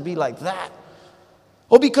person must be like that.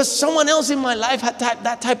 Or because someone else in my life had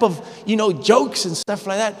that type of, jokes and stuff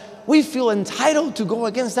like that. We feel entitled to go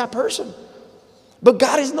against that person. But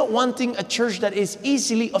God is not wanting a church that is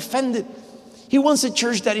easily offended. He wants a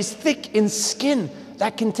church that is thick in skin,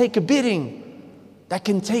 that can take a beating, that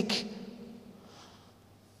can take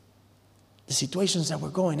the situations that we're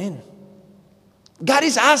going in. God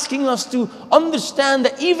is asking us to understand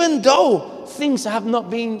that even though things have not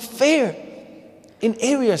been fair in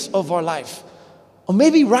areas of our life, or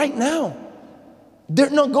maybe right now, they're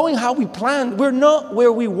not going how we planned. We're not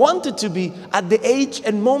where we wanted to be at the age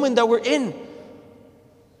and moment that we're in.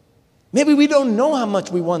 Maybe we don't know how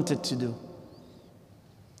much we wanted to do.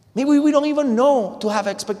 Maybe we don't even know to have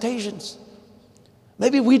expectations.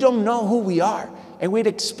 Maybe we don't know who we are, and we'd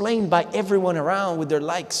explained by everyone around with their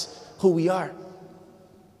likes who we are.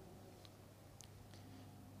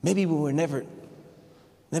 Maybe we were never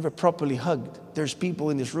properly hugged. There's people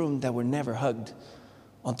in this room that were never hugged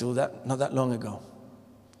until not that long ago.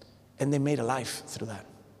 And they made a life through that.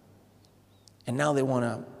 And now they want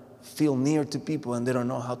to feel near to people and they don't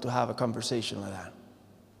know how to have a conversation like that.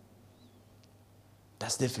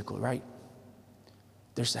 That's difficult, right?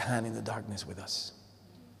 There's a hand in the darkness with us.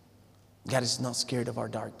 God is not scared of our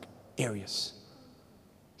dark areas.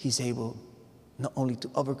 He's able not only to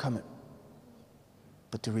overcome it,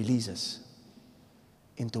 but to release us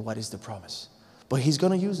into what is the promise. But He's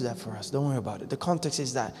going to use that for us. Don't worry about it. The context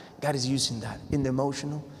is that God is using that in the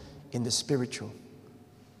emotional, in the spiritual,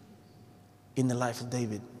 in the life of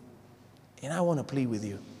David. And I want to plead with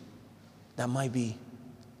you. That might be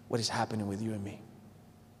what is happening with you and me.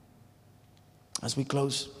 As we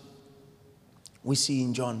close, we see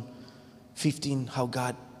in John 15 how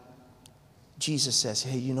Jesus says,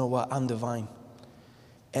 hey, you know what? I'm the vine.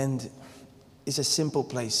 And it's a simple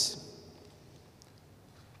place.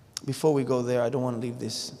 Before we go there, I don't want to leave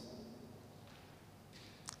this.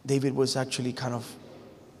 David was actually kind of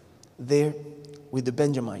there with the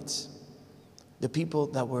Benjamites, the people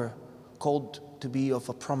that were called to be of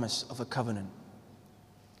a promise, of a covenant.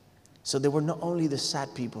 So there were not only the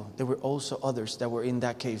sad people, there were also others that were in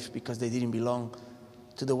that cave because they didn't belong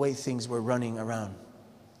to the way things were running around,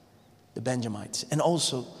 the Benjamites. And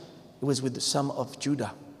also, it was with some of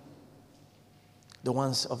Judah, the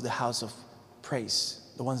ones of the house of praise,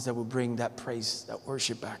 the ones that would bring that praise, that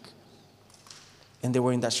worship back. And they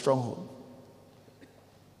were in that stronghold.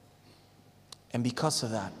 And because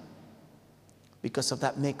of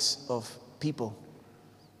that mix of people,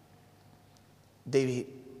 David,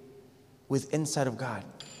 with insight of God,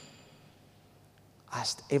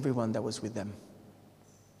 asked everyone that was with them.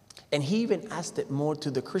 And he even asked it more to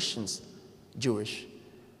the Christians, Jewish,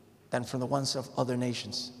 than from the ones of other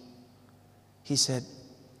nations. He said,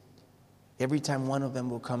 every time one of them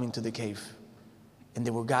will come into the cave, and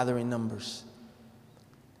they will gather in numbers,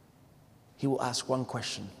 he will ask one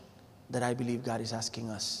question that I believe God is asking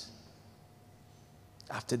us.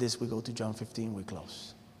 After this, we go to John 15, we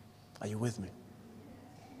close. Are you with me?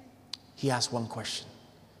 He asked one question.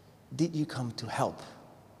 Did you come to help?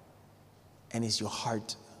 And is your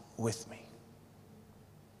heart with me?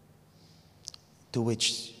 To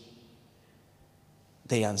which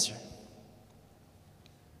they answered,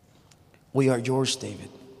 we are yours, David,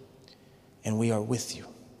 and we are with you,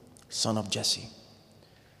 son of Jesse.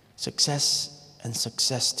 Success and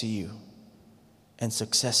success to you, and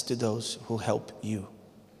success to those who help you.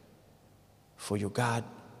 For your God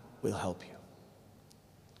will help you.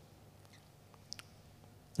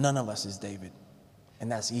 None of us is David,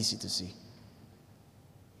 and that's easy to see.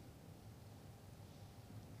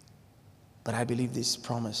 But I believe this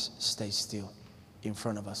promise stays still in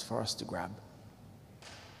front of us for us to grab.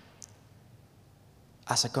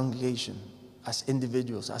 As a congregation, as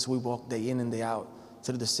individuals, as we walk day in and day out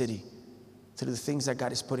through the city, through the things that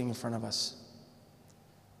God is putting in front of us,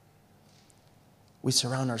 we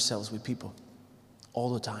surround ourselves with people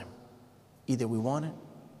all the time. Either we want it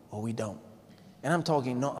or we don't. And I'm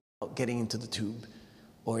talking not about getting into the tube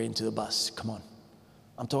or into the bus. Come on.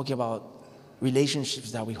 I'm talking about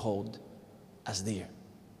relationships that we hold as dear.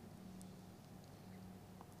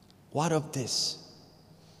 What of this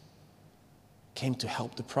came to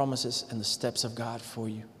help the promises and the steps of God for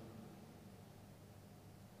you?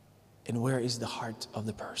 And where is the heart of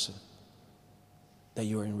the person that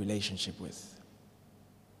you're in relationship with?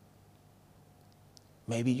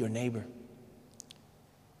 Maybe your neighbor.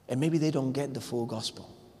 And maybe they don't get the full gospel.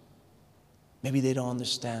 Maybe they don't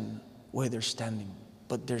understand where they're standing.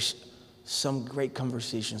 But there's some great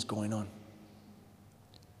conversations going on.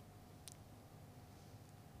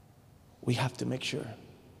 we have to make sure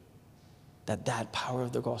that that power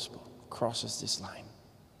of the gospel crosses this line.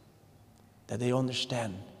 That they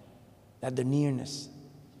understand that the nearness,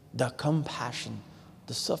 the compassion,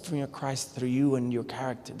 the suffering of Christ through you and your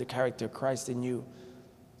character, the character of Christ in you,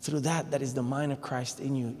 through that is the mind of Christ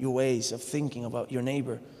in you, your ways of thinking about your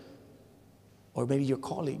neighbor or maybe your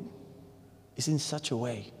colleague, is in such a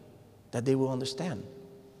way that they will understand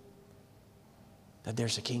that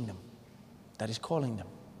there's a kingdom that is calling them.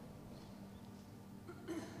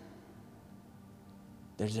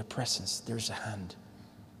 There's a presence, there's a hand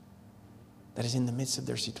that is in the midst of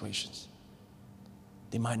their situations.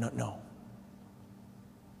 They might not know.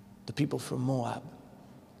 The people from Moab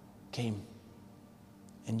came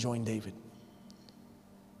and joined David.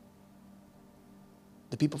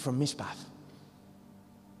 The people from Mizpah,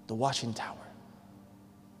 the watching tower.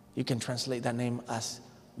 You can translate that name as,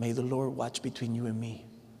 may the Lord watch between you and me.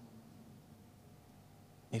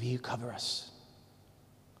 Maybe you cover us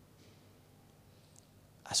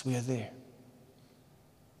as we are there.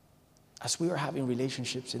 As we are having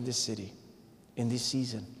relationships in this city, in this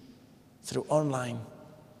season, through online.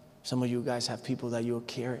 Some of you guys have people that you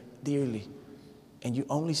care dearly, and you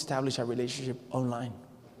only establish a relationship online.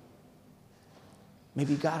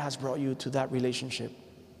 Maybe God has brought you to that relationship,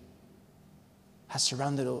 has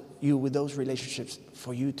surrounded you with those relationships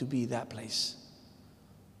for you to be that place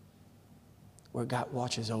where God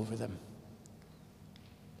watches over them,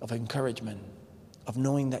 of encouragement, of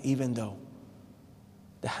knowing that even though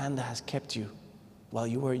the hand that has kept you while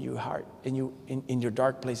you were in your heart, in your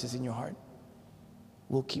dark places in your heart,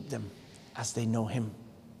 will keep them as they know Him.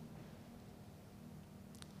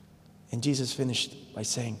 And Jesus finished by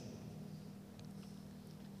saying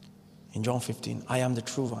in John 15, I am the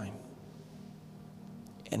true vine,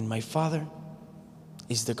 and my Father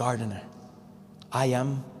is the gardener. I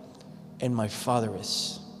am, and my Father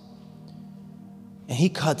is. And He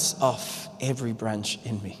cuts off every branch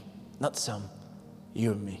in me, not some,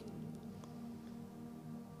 you and me,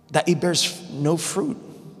 that it bears no fruit.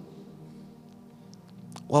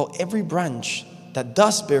 Well, every branch that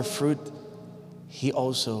does bear fruit, He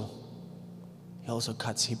also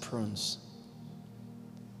cuts, He prunes.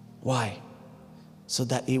 Why? So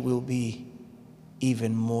that it will be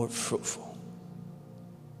even more fruitful.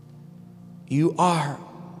 You are,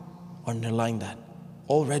 underline that,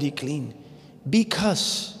 already clean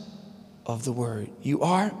because of the word. You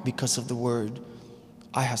are because of the word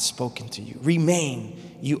I have spoken to you.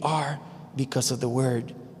 Remain. You are because of the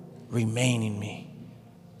word. Remain in me,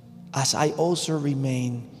 as I also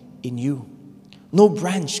remain in you. No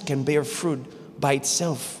branch can bear fruit by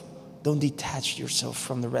itself. Don't detach yourself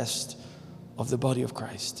from the rest of the body of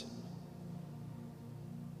Christ.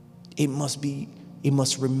 It must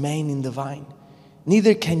remain in the vine.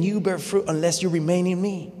 Neither can you bear fruit unless you remain in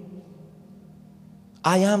me.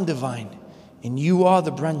 I am the vine, and you are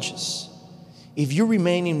the branches. If you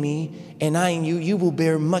remain in me and I in you, you will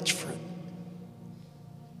bear much fruit.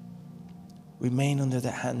 Remain under the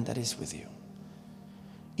hand that is with you.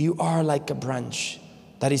 You are like a branch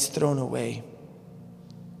that is thrown away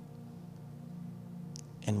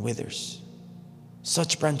and withers.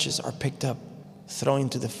 Such branches are picked up, thrown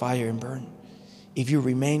into the fire and burned. If you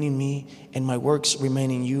remain in me and my works remain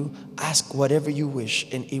in you, ask whatever you wish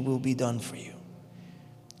and it will be done for you.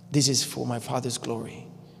 This is for my Father's glory,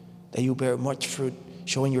 that you bear much fruit,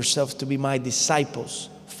 showing yourselves to be my disciples,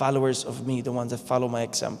 followers of me, the ones that follow my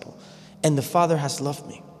example. And the Father has loved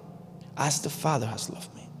me. As the Father has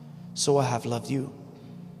loved me, so I have loved you.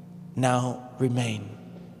 Now remain.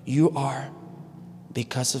 You are,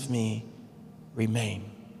 because of me,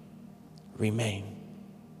 remain. Remain.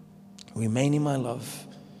 Remain in my love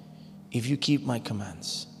if you keep my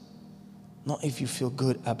commands. Not if you feel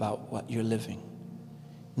good about what you're living.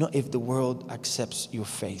 Not if the world accepts your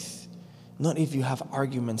faith. Not if you have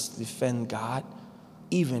arguments to defend God.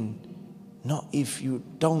 Even not if you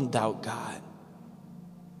don't doubt God.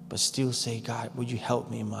 But still say, God, would you help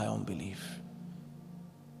me in my unbelief?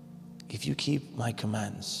 If you keep my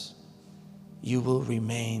commands, you will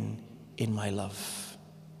remain in my love.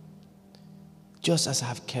 Just as I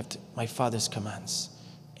have kept my Father's commands,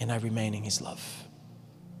 and I remain in His love.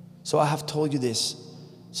 So I have told you this,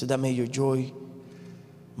 so that may your joy,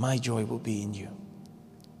 my joy will be in you,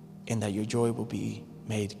 and that your joy will be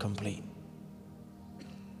made complete.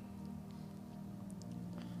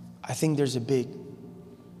 I think there's a big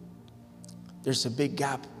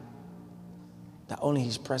gap that only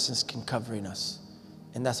His presence can cover in us,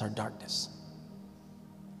 and that's our darkness.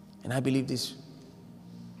 And I believe this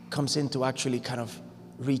comes in to actually kind of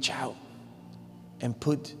reach out and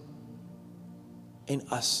put in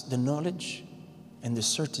us the knowledge and the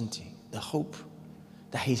certainty the hope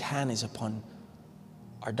that his hand is upon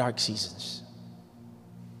our dark seasons.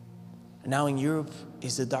 And now in Europe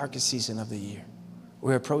is the darkest season of the year.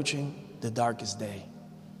 We're approaching the darkest day.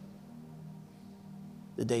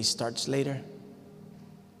 The day starts later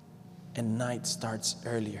and night starts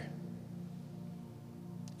earlier.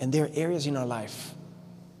 And there are areas in our life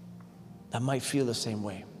that might feel the same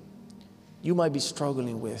way. You might be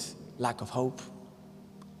struggling with lack of hope,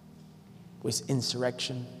 with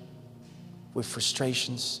insurrection, with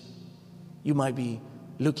frustrations. You might be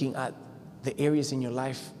looking at the areas in your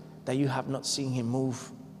life that you have not seen him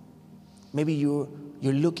move. Maybe you're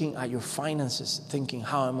looking at your finances thinking,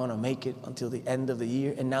 how am I going to make it until the end of the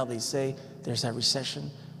year? And now they say there's a recession.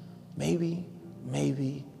 Maybe.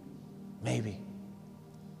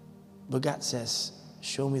 But God says,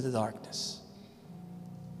 show me the darkness.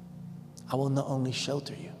 I will not only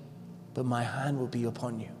shelter you, but my hand will be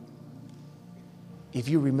upon you. If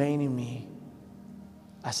you remain in me,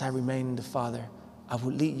 as I remain in the Father, I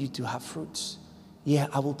will lead you to have fruits. Yeah,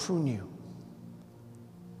 I will prune you.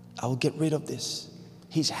 I will get rid of this.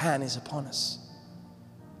 His hand is upon us.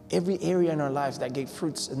 Every area in our life that gave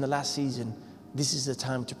fruits in the last season, this is the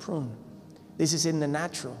time to prune. This is in the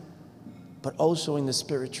natural, but also in the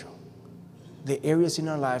spiritual. The areas in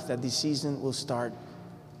our life that this season will start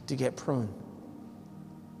to get pruned.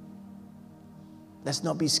 Let's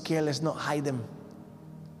not be scared. Let's not hide them.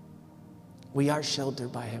 We are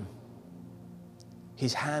sheltered by him.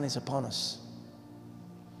 His hand is upon us.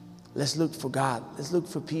 Let's look for God. Let's look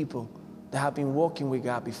for people that have been walking with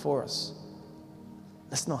God before us.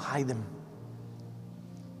 Let's not hide them.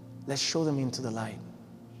 Let's show them into the light.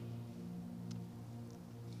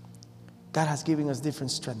 God has given us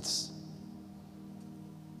different strengths.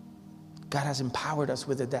 God has empowered us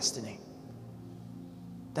with a destiny.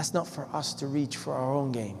 That's not for us to reach for our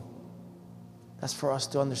own gain. That's for us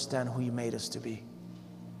to understand who he made us to be.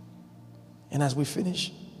 And as we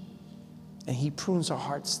finish, and he prunes our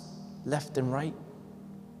hearts left and right,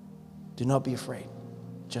 do not be afraid.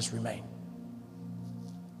 Just remain.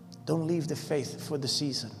 Don't leave the faith for the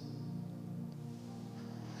season.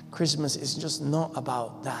 Christmas is just not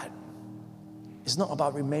about that. It's not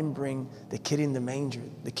about remembering the kid in the manger.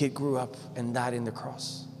 The kid grew up and died in the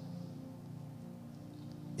cross.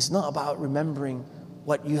 It's not about remembering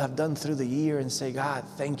what you have done through the year and say, God,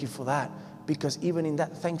 thank you for that. Because even in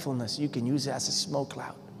that thankfulness, you can use it as a smoke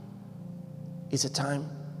cloud. It's a time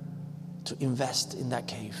to invest in that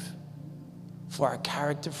cave. For our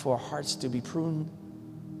character, for our hearts to be pruned,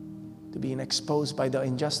 to be exposed by the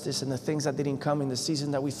injustice and the things that didn't come in the season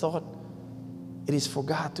that we thought. It is for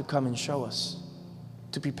God to come and show us,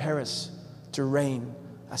 to prepare us to reign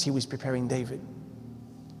as he was preparing David,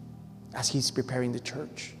 as he's preparing the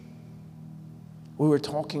church. We were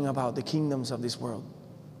talking about the kingdoms of this world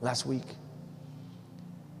last week.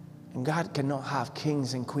 And God cannot have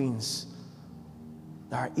kings and queens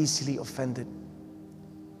that are easily offended,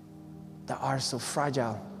 that are so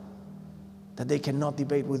fragile, that they cannot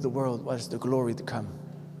debate with the world what is the glory to come.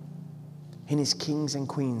 He needs kings and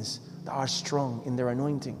queens that are strong in their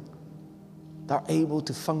anointing, that are able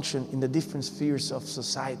to function in the different spheres of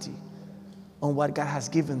society on what God has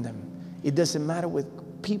given them. It doesn't matter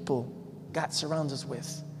what people God surrounds us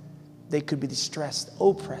with. They could be distressed,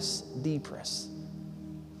 oppressed, depressed.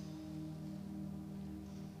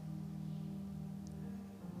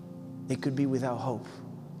 They could be without hope.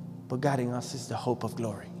 But God in us is the hope of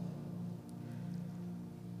glory.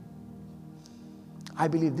 I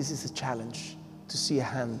believe this is a challenge to see a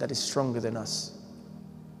hand that is stronger than us.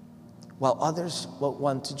 While others will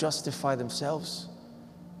want to justify themselves,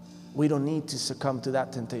 we don't need to succumb to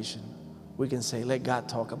that temptation. We can say, let God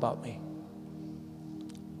talk about me.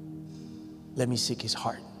 Let me seek his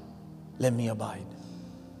heart. Let me abide.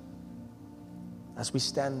 As we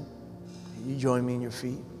stand, you join me in your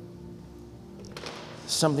feet.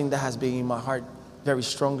 Something that has been in my heart very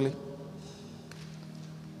strongly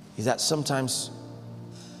is that sometimes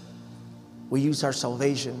we use our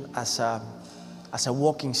salvation as a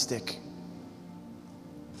walking stick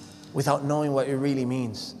without knowing what it really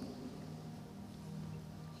means.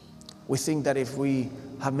 We think that if we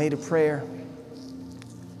have made a prayer,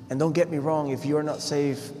 and don't get me wrong, if you're not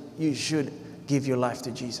saved, you should give your life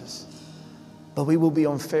to Jesus. But we will be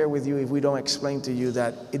unfair with you if we don't explain to you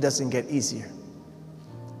that it doesn't get easier.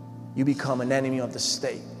 You become an enemy of the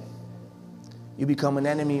state. You become an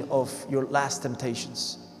enemy of your last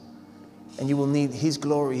temptations. And you will need his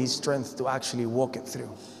glory, his strength to actually walk it through.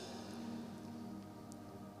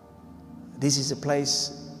 This is a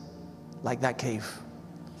place like that cave.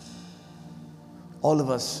 All of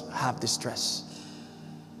us have distress.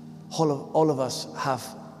 All of us have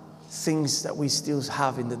things that we still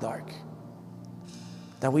have in the dark,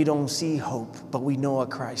 that we don't see hope, but we know a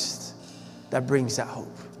Christ that brings that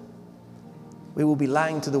hope. We will be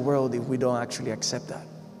lying to the world if we don't actually accept that,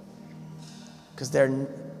 because they're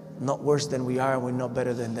not worse than we are and we're not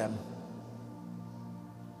better than them.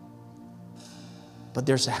 But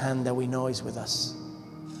there's a hand that we know is with us.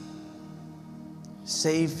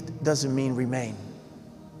 Saved doesn't mean remain.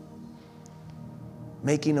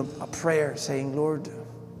 Making a prayer saying, Lord,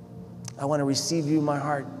 I want to receive you in my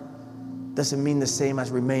heart, doesn't mean the same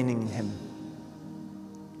as remaining in Him.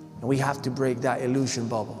 And we have to break that illusion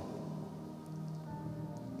bubble.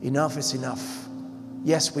 Enough is enough.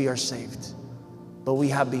 Yes, we are saved, but we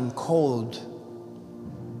have been called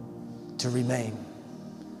to remain.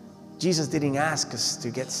 Jesus didn't ask us to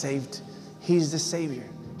get saved. He's the Savior.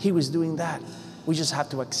 He was doing that. We just have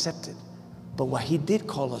to accept it. But what He did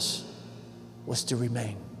call us was to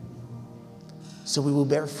remain. So we will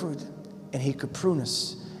bear fruit, and He could prune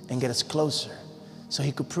us and get us closer. So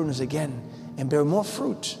He could prune us again and bear more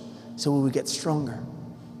fruit, so we will get stronger.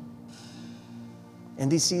 In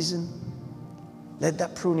this season, let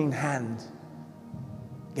that pruning hand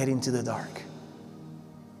get into the dark.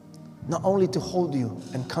 Not only to hold you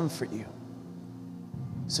and comfort you,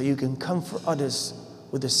 so you can comfort others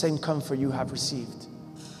with the same comfort you have received,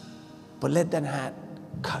 but let that hand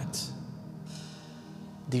cut,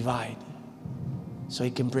 divide, so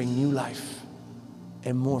it can bring new life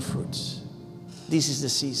and more fruits. This is the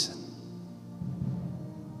season.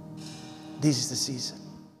 This is the season.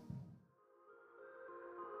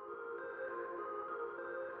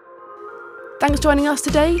 Thanks for joining us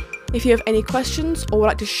today. If you have any questions or would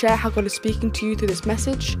like to share how God is speaking to you through this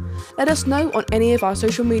message, let us know on any of our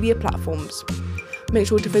social media platforms. Make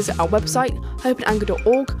sure to visit our website,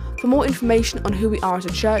 hopeandanchor.org, for more information on who we are as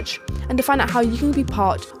a church and to find out how you can be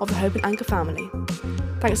part of the Hope and Anchor family.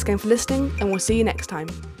 Thanks again for listening, and we'll see you next time.